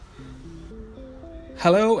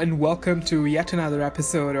Hello and welcome to yet another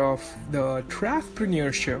episode of the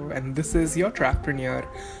Trackpreneur Show, and this is your Trackpreneur,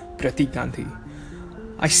 Pratik Gandhi.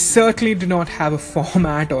 I certainly do not have a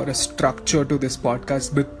format or a structure to this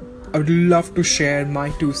podcast, but I would love to share my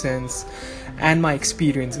 2 cents and my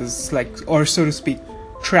experiences, or so to speak,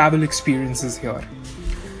 travel experiences here.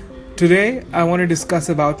 Today, I want to discuss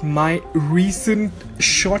about my recent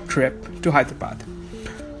short trip to Hyderabad.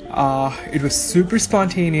 It was super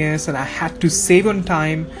spontaneous and I had to save on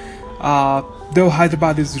time. Though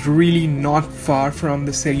Hyderabad is really not far from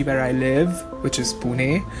the city where I live, which is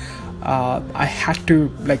Pune, I had to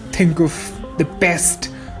think of the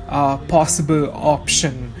best possible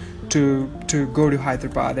option to go to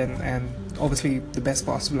Hyderabad, and obviously the best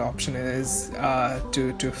possible option is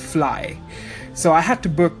to fly. So I had to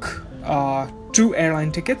book 2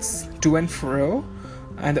 airline tickets to and fro.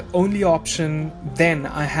 And the only option then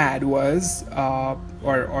I had was,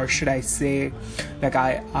 or should I say,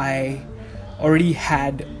 I already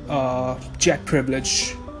had Jet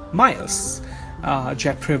Privilege miles.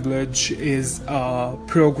 Jet Privilege is a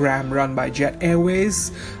program run by Jet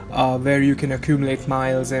Airways, where you can accumulate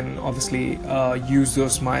miles and obviously use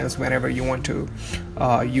those miles whenever you want to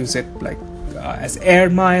use it, as air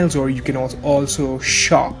miles, or you can also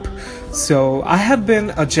shop. So I have been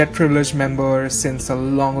a Jet Privilege member since a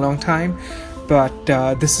long time, but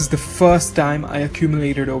this is the first time I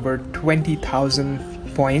accumulated over 20,000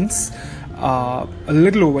 points, a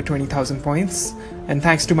little over 20,000 points, and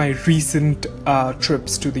thanks to my recent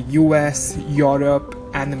trips to the US, Europe,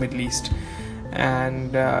 and the Middle East.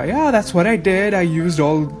 And that's what I did. I used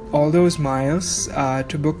all those miles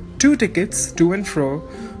to book 2 tickets to and fro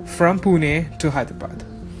from Pune to Hyderabad.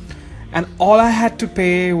 And all I had to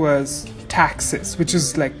pay was taxes, which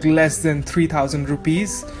is less than 3,000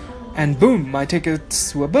 rupees, and boom, my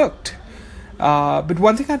tickets were booked. But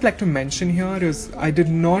one thing I'd like to mention here is I did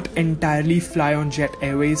not entirely fly on Jet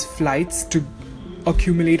Airways flights to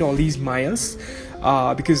accumulate all these miles,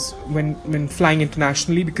 because when flying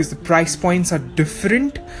internationally, because the price points are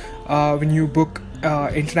different when you book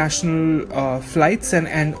international flights,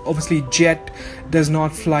 and obviously Jet does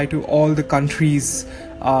not fly to all the countries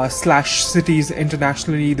 / cities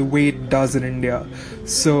internationally the way it does in India.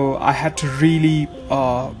 So I had to really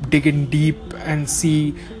dig in deep and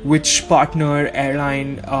see which partner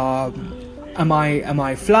airline am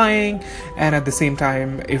I flying, and at the same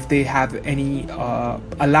time if they have any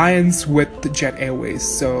alliance with Jet Airways.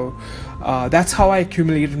 So that's how I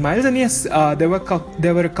accumulated miles. And yes, there were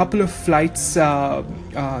a couple of flights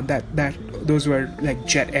that those were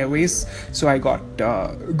Jet Airways, so I got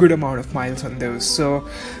a good amount of miles on those. So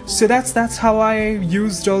that's how I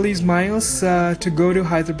used all these miles to go to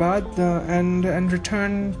Hyderabad and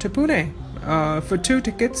return to Pune for 2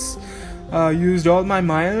 tickets. Used all my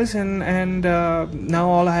miles, and now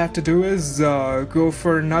all I have to do is go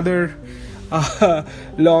for another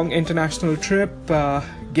long international trip,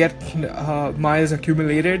 get miles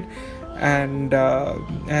accumulated, and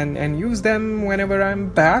use them whenever I'm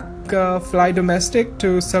back. Fly domestic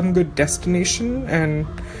to some good destination and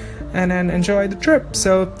enjoy the trip.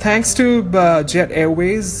 So thanks to Jet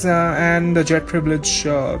Airways and the Jet Privilege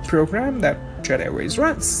program that Jet Airways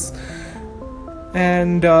runs.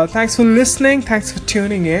 And thanks for listening, thanks for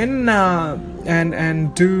tuning in,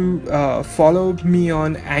 and do follow me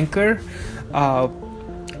on Anchor.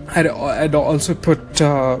 I'd also put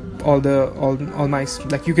all my,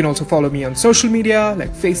 you can also follow me on social media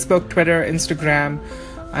like Facebook, Twitter, Instagram,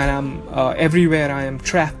 and I'm everywhere. I am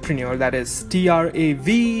Trackpreneur, that is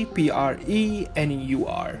TRAVPRENEUR.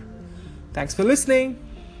 Thanks for listening.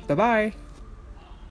 Bye bye.